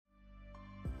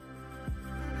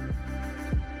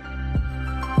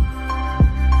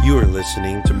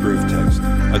listening to Proof Text,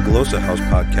 a Glossa House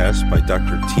podcast by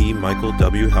Dr. T. Michael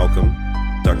W. Halcomb,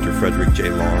 Dr. Frederick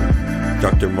J. Long,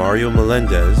 Dr. Mario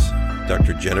Melendez,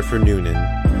 Dr. Jennifer Noonan,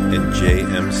 and J.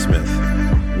 M. Smith.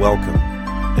 Welcome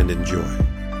and enjoy.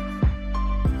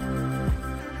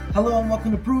 Hello and welcome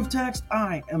to Proof Text.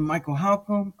 I am Michael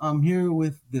Halcomb. I'm here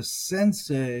with the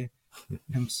sensei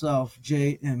himself,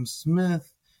 J. M.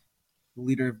 Smith, the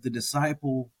leader of the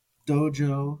Disciple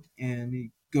Dojo, and you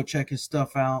go check his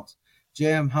stuff out.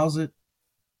 JM, how's it?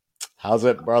 How's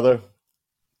it, brother?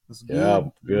 That's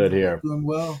good here. Doing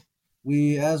well.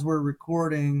 As we're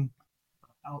recording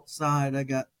outside, I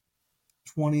got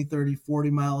 20, 30, 40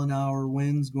 mile an hour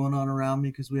winds going on around me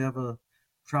because we have a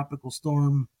tropical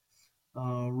storm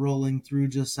rolling through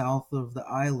just south of the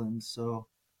island. So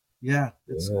yeah,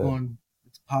 it's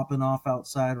popping off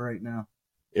outside right now.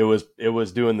 It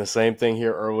was doing the same thing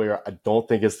here earlier. I don't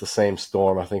think it's the same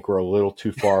storm. I think we're a little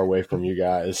too far away from you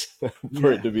guys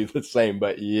for it to be the same.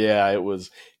 But yeah, it was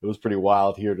pretty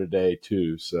wild here today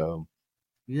too. So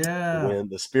yeah, when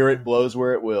the spirit blows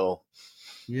where it will.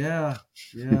 Yeah.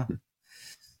 I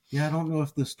don't know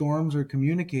if the storms are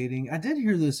communicating. I did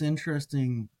hear this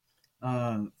interesting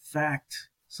fact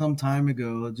some time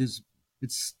ago.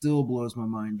 It still blows my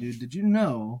mind, dude. Did you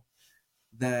know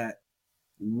that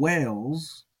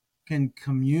whales can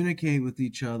communicate with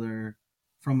each other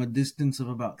from a distance of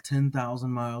about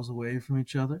 10,000 miles away from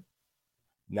each other?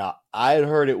 Now, I had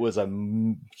heard it was a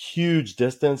huge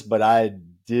distance, but I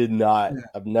did not. Yeah.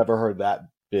 I've never heard that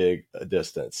big a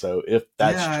distance. So if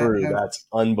that's true, that's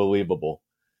unbelievable.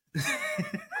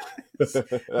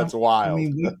 That's wild. I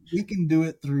mean, we can do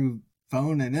it through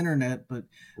phone and internet, but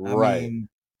right. I mean,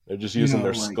 they're just using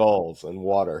their skulls and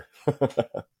water.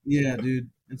 Yeah, dude,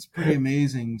 it's pretty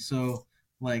amazing. So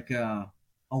like a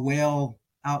whale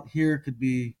out here could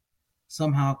be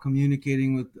somehow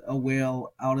communicating with a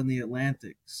whale out in the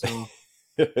Atlantic. So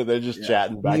they're just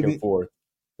chatting back and forth.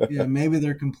 Yeah, maybe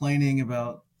they're complaining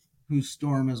about whose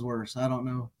storm is worse. I don't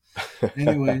know.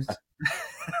 Anyways,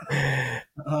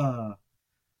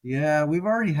 yeah, we've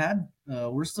already had.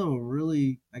 We're still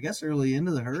really, I guess, early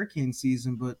into the hurricane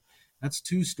season, but that's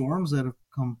two storms that have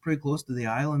come pretty close to the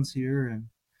islands here, and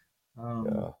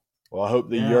well, I hope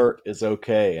the yurt is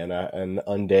okay and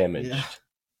undamaged.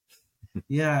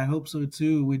 Yeah, I hope so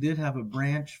too. We did have a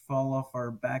branch fall off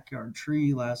our backyard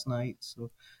tree last night,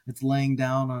 so it's laying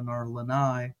down on our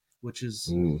lanai, which is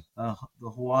the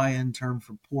Hawaiian term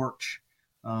for porch.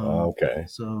 Okay.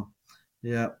 So,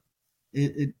 yeah,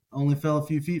 it only fell a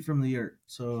few feet from the yurt.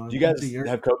 So, do you guys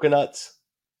have coconuts?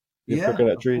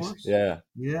 Coconut trees. Course. Yeah.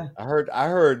 I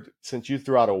heard since you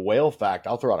threw out a whale fact,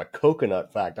 I'll throw out a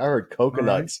coconut fact. I heard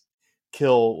coconuts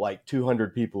kill like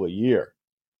 200 people a year.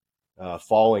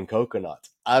 Falling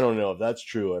coconuts. I don't know if that's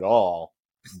true at all,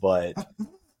 but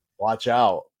watch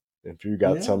out if you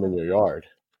got some in your yard.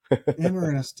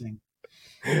 Interesting.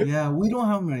 Yeah, we don't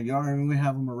have them in our yard. I mean, we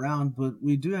have them around, but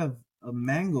we do have a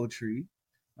mango tree.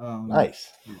 Nice.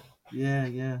 Yeah.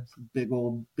 It's a big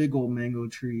old mango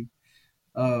tree.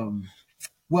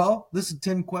 Well, this is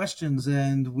 10 questions,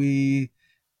 and we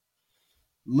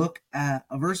look at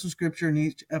a verse of scripture in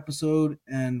each episode,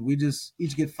 and we just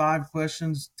each get 5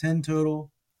 questions, 10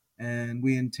 total, and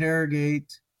we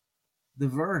interrogate the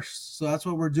verse. So that's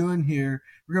what we're doing here.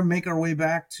 We're going to make our way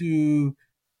back to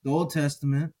the Old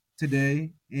Testament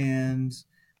today, and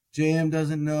JM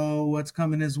doesn't know what's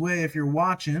coming his way. If you're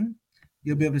watching,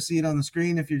 you'll be able to see it on the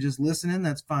screen. If you're just listening,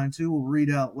 that's fine too. We'll read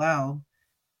out loud.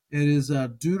 It is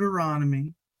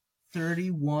Deuteronomy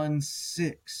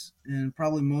 31:6, and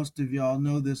probably most of y'all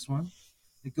know this one.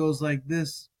 It goes like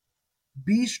this: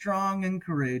 Be strong and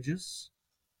courageous.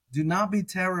 Do not be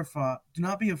terrified. Do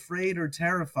not be afraid or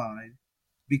terrified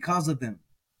because of them.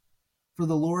 For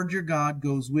the Lord your God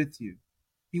goes with you.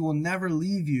 He will never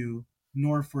leave you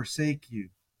nor forsake you.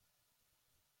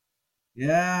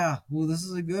 Yeah, well, this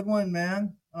is a good one,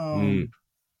 man.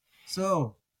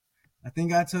 So I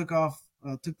think I took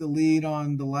the lead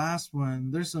on the last one.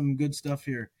 There's some good stuff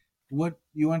here. What,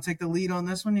 you want to take the lead on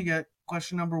this one? You got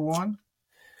question number 1?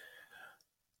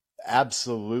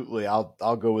 Absolutely.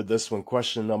 I'll go with this one.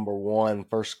 Question number 1.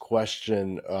 First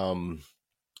question.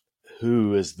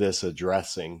 Who is this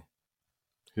addressing?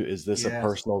 Who is this? A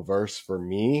personal verse for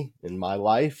me in my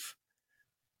life?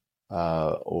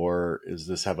 Or is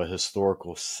this have a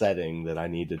historical setting that I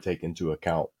need to take into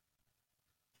account?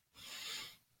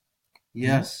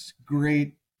 Yes,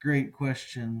 great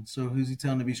question. So who's he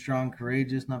telling to be strong,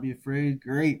 courageous, not be afraid?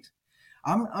 Great.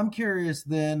 I'm curious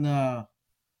then,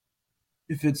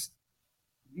 if it's,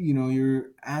 you're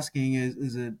asking,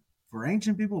 is it for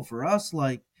ancient people, for us?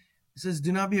 Like, it says,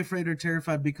 do not be afraid or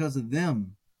terrified because of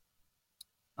them.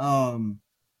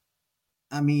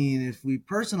 I mean, if we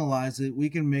personalize it, we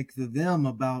can make the them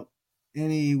about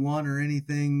anyone or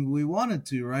anything we wanted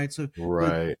to, right? So, but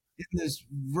Right. in this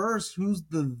verse, who's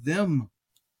the them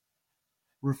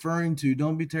referring to?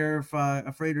 Don't be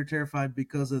afraid or terrified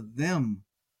because of them.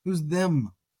 Who's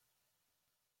them?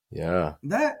 Yeah.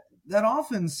 That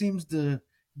often seems to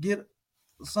get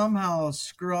somehow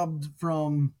scrubbed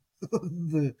from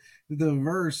the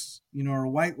verse, or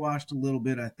whitewashed a little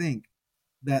bit. I think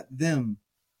that them,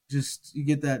 just you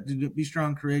get that, be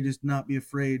strong, courageous, not be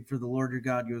afraid, for the Lord your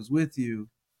God goes with you.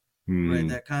 Right, Hmm.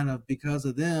 that kind of because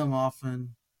of them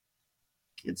often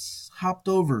gets hopped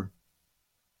over.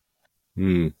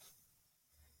 Hmm.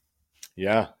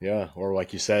 Yeah. Yeah. Or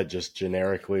like you said, just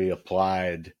generically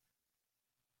applied,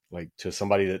 like to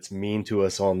somebody that's mean to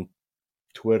us on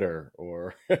Twitter,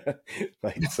 or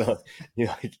like, so,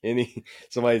 like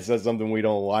somebody says something we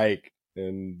don't like,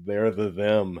 and they're the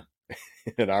them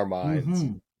in our minds.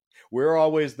 Mm-hmm. We're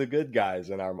always the good guys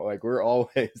in our, like, we're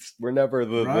never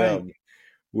the Right, them,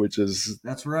 which is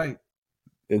that's right.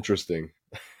 interesting.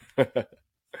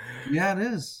 Yeah, it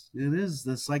is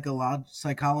the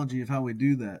psychology of how we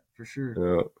do that, for sure.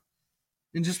 Yeah.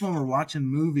 And just when we're watching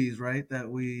movies, right, that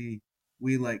we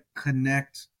like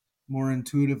connect more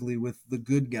intuitively with the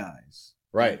good guys,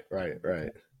 right? Right, right,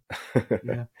 right.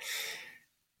 Yeah.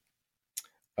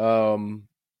 um,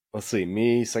 let's see.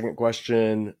 Me, second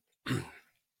question.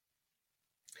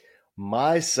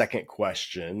 My second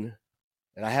question,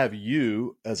 and I have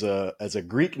you as a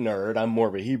Greek nerd. I'm more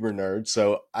of a Hebrew nerd,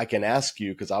 so I can ask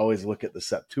you because I always look at the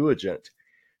Septuagint.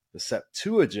 The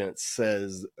Septuagint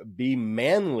says, "Be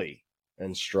manly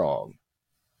and strong,"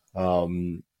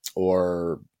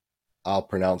 or I'll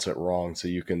pronounce it wrong, so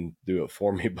you can do it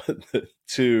for me. But the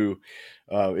two,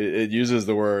 it uses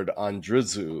the word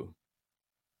andrizu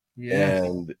Yes.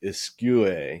 and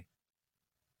iskue.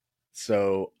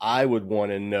 So I would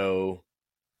want to know,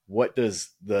 what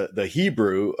does the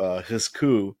Hebrew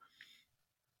hisku,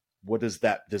 what does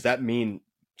that mean?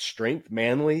 Strength,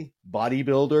 manly,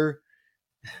 bodybuilder,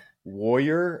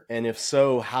 warrior? And if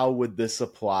so, how would this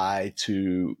apply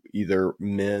to either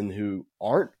men who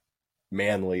aren't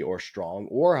manly or strong,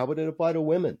 or how would it apply to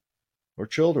women or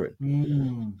children?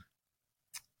 Mm,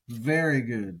 very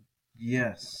good.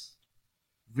 Yes.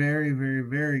 Very, very,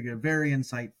 very good. Very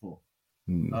insightful.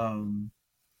 Hmm. Um,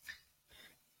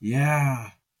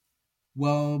 yeah.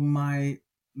 Well, my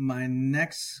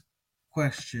next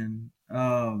question,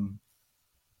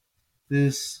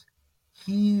 this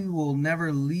he will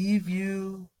never leave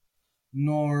you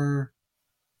nor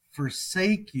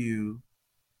forsake you.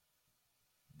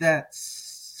 That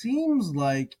seems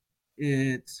like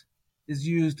it is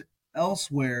used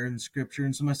elsewhere in scripture.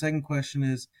 And so my second question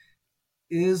is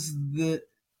the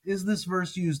is this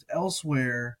verse used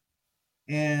elsewhere?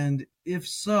 And if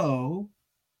so,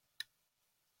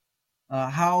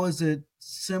 how is it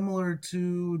similar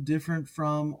to, different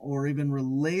from, or even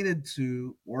related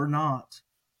to, or not,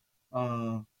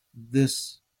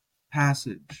 this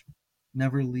passage?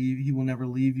 He will never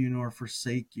leave you nor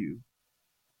forsake you.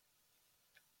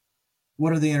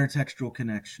 What are the intertextual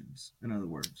connections, in other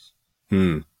words?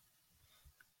 Hmm.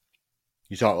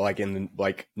 You talk like in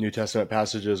like New Testament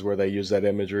passages where they use that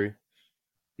imagery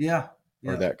Yeah,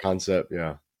 or yeah. that concept.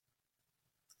 Yeah.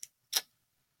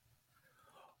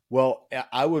 Well,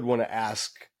 I would want to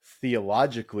ask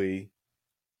theologically,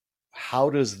 how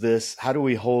do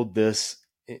we hold this?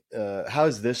 How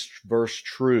is this verse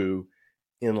true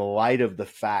in light of the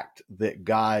fact that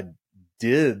God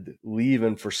did leave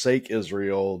and forsake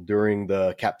Israel during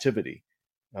the captivity,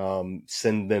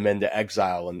 send them into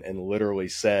exile, and literally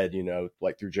said,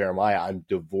 like through Jeremiah, I've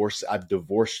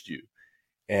divorced you.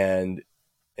 And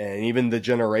even the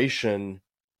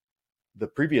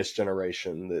previous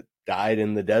generation that died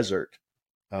in the desert.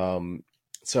 Um,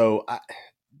 so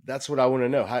that's what I want to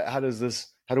know. How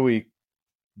do we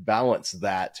balance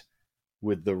that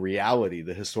with the reality,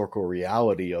 the historical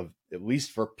reality of, at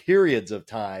least for periods of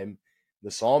time,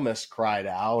 the psalmist cried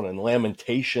out and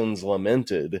Lamentations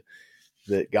lamented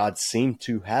that God seemed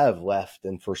to have left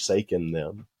and forsaken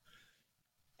them.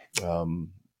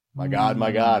 My God,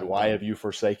 Hmm. why have you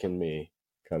forsaken me?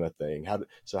 Kind of thing. How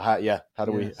Yes.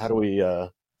 do we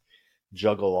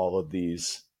juggle all of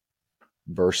these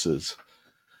verses?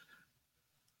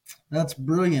 That's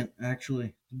brilliant,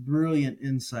 actually. Brilliant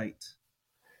insight.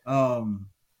 Um,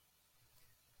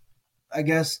 I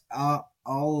guess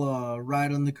I'll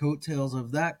ride on the coattails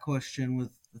of that question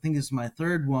with, I think it's my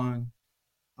third one.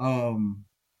 Um,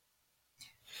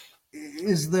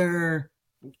 is there,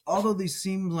 although these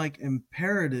seem like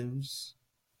imperatives,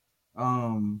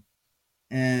 um,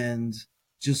 and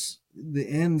just the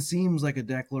end seems like a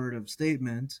declarative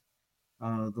statement.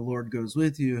 The Lord goes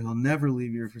with you. He'll never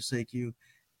leave you or forsake you.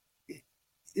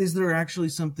 Is there actually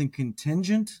something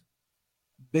contingent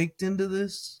baked into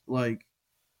this? Like,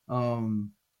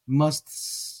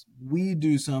 must we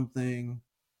do something?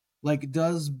 Like,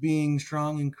 does being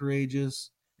strong and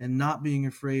courageous and not being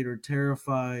afraid or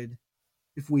terrified,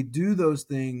 if we do those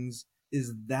things,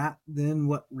 is that then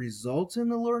what results in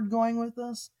the Lord going with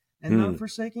us and not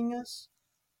forsaking us?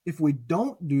 If we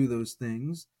don't do those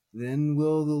things, then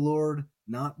will the Lord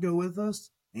not go with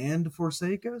us and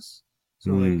forsake us?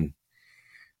 So, like,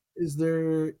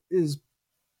 is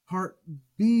part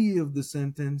B of the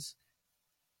sentence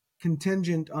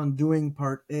contingent on doing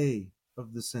part A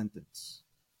of the sentence?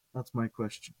 That's my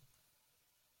question.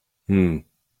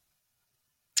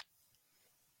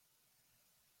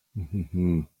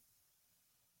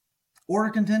 Or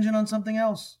contingent on something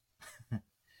else.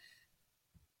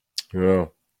 Yeah.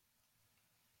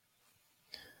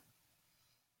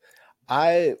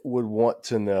 I would want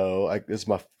to know, like, this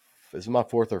is my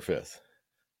fourth or fifth?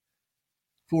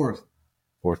 Fourth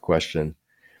question.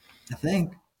 I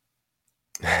think.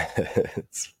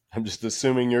 I'm just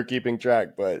assuming you're keeping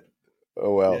track, but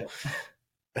oh well.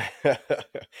 Yeah.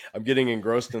 I'm getting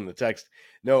engrossed in the text.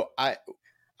 No, I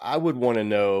would want to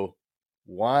know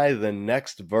why the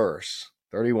next verse,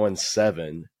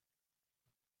 31:7,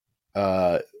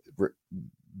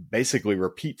 basically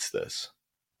repeats this,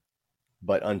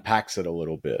 but unpacks it a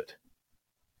little bit.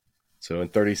 So in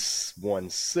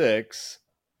 31:6,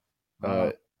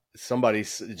 somebody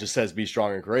just says, be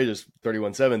strong and courageous.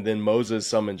 31:7, then Moses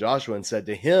summoned Joshua and said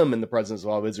to him in the presence of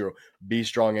all of Israel, be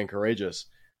strong and courageous.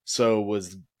 So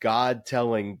was God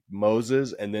telling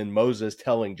Moses and then Moses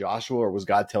telling Joshua, or was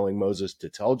God telling Moses to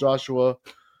tell Joshua?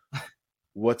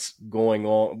 What's going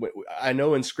on? I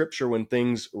know in scripture, when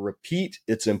things repeat,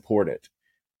 it's important.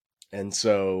 And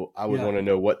so I would want to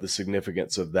know what the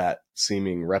significance of that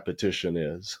seeming repetition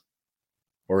is,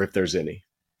 or if there's any.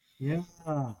 Yeah,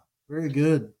 very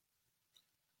good.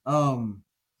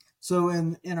 So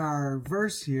in our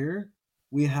verse here,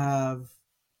 we have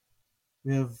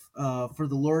for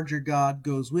the Lord your God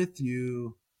goes with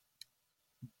you.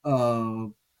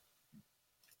 Does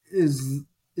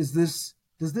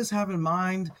this have in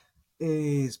mind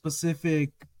a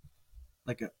specific,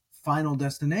 like, a final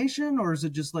destination, or is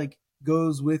it just like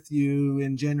goes with you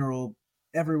in general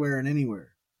everywhere and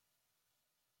anywhere?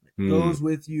 Goes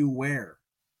with you where?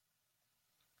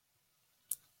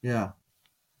 Yeah.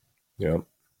 Yep.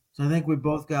 So I think we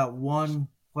both got one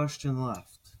question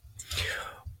left.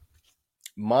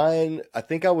 Mine, I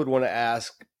think I would want to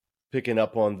ask, picking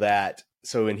up on that.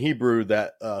 So in Hebrew,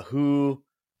 that hu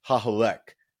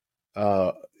hahalek,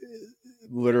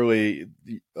 literally,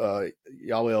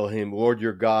 Yahweh Elohim, Lord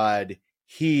your God,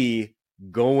 he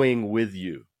going with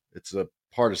you. It's a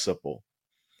participle.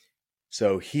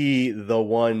 So he, the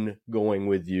one going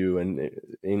with you, and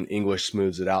in English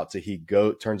smooths it out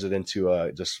to turns it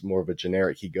into just more of a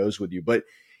generic, he goes with you. But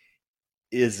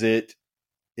is it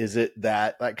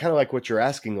that, like, kind of like what you're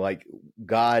asking, like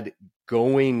God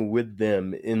going with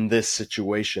them in this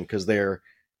situation because they're,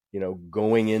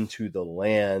 going into the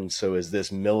land? So is this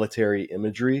military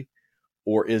imagery,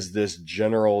 or is this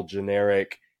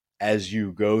generic, as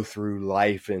you go through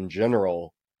life in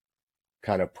general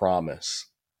kind of promise?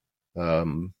 I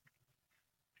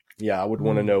would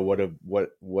want to know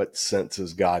what sense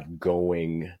is God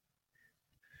going?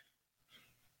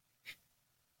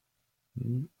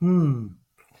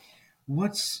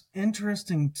 What's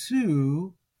interesting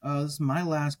too, this is my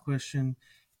last question.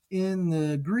 In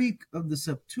the Greek of the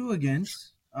Septuagint,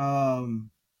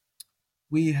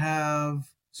 we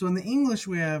have, so in the English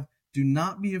we have, do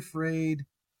not be afraid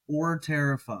or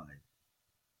terrified.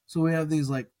 So we have these,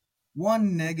 like,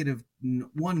 one negative,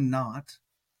 one not.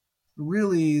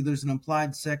 Really, there's an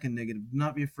implied second negative. Do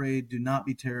not be afraid, do not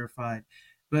be terrified.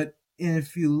 But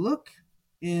if you look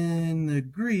in the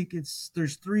Greek,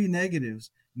 there's three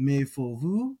negatives. Me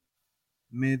fovu,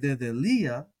 me de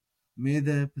delia, me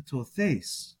de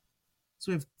petothes.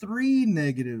 So we have three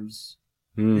negatives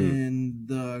in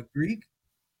the Greek.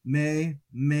 Me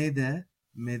de,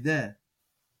 me de.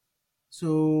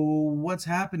 So what's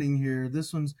happening here?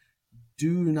 This one's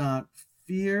do not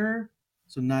fear.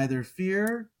 So neither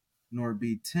fear, nor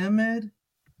be timid,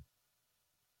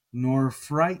 nor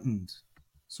frightened.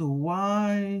 So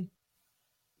why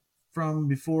from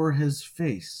before his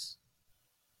face?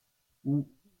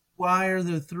 Why are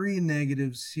there three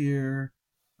negatives here?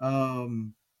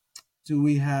 Do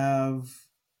we have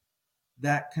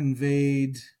that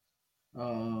conveyed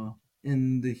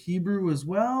in the Hebrew as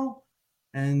well?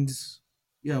 And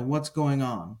what's going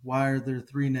on? Why are there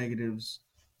 3 negatives?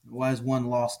 Why is one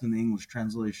lost in the English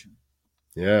translation?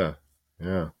 Yeah.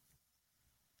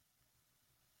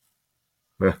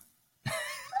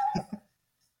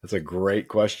 That's a great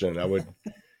question. I would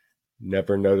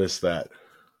never notice that.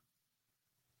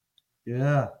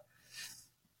 Yeah.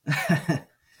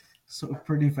 So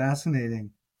pretty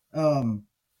fascinating.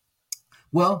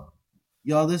 Well,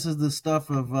 y'all, this is the stuff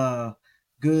of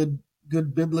good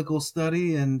biblical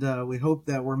study, and we hope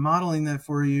that we're modeling that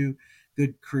for you.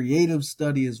 Good creative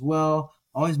study as well.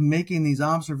 Always making these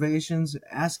observations,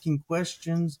 asking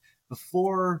questions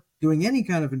before doing any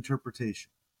kind of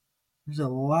interpretation. There's a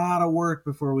lot of work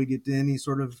before we get to any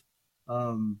sort of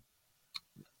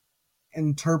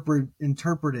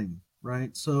interpreting,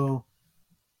 right? So,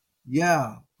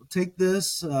 yeah, take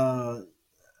this,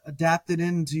 adapt it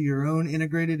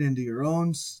integrate it into your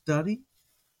own study,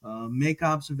 make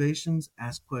observations,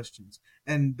 ask questions.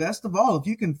 And best of all, if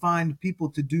you can find people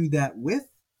to do that with,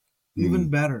 even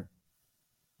better.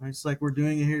 Right? It's like we're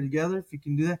doing it here together. If you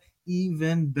can do that,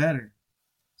 even better.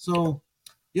 So,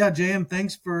 yeah, JM,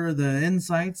 thanks for the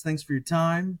insights. Thanks for your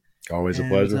time. Always a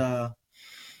pleasure.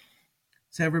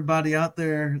 To everybody out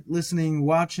there listening,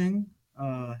 watching,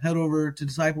 head over to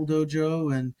Disciple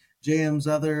Dojo and JM's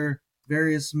other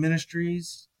various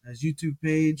ministries, his YouTube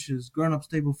page, his Grown Ups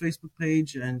Table Facebook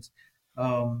page, and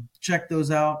check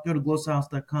those out. Go to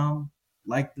glossahouse.com,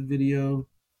 like the video,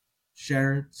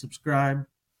 share it, subscribe,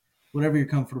 whatever you're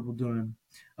comfortable doing.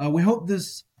 We hope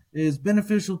this is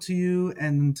beneficial to you,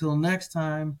 and until next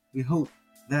time, we hope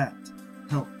that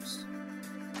helps.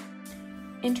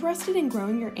 Interested in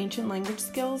growing your ancient language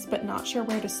skills but not sure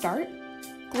where to start?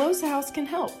 Glossa House can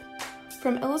help.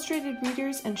 From illustrated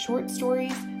readers and short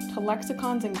stories to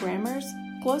lexicons and grammars,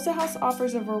 Glossa House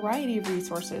offers a variety of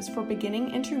resources for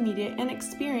beginning, intermediate, and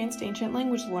experienced ancient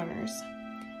language learners.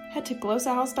 Head to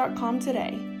glossahouse.com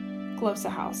today. Glossa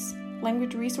House,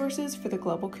 language resources for the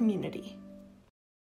global community.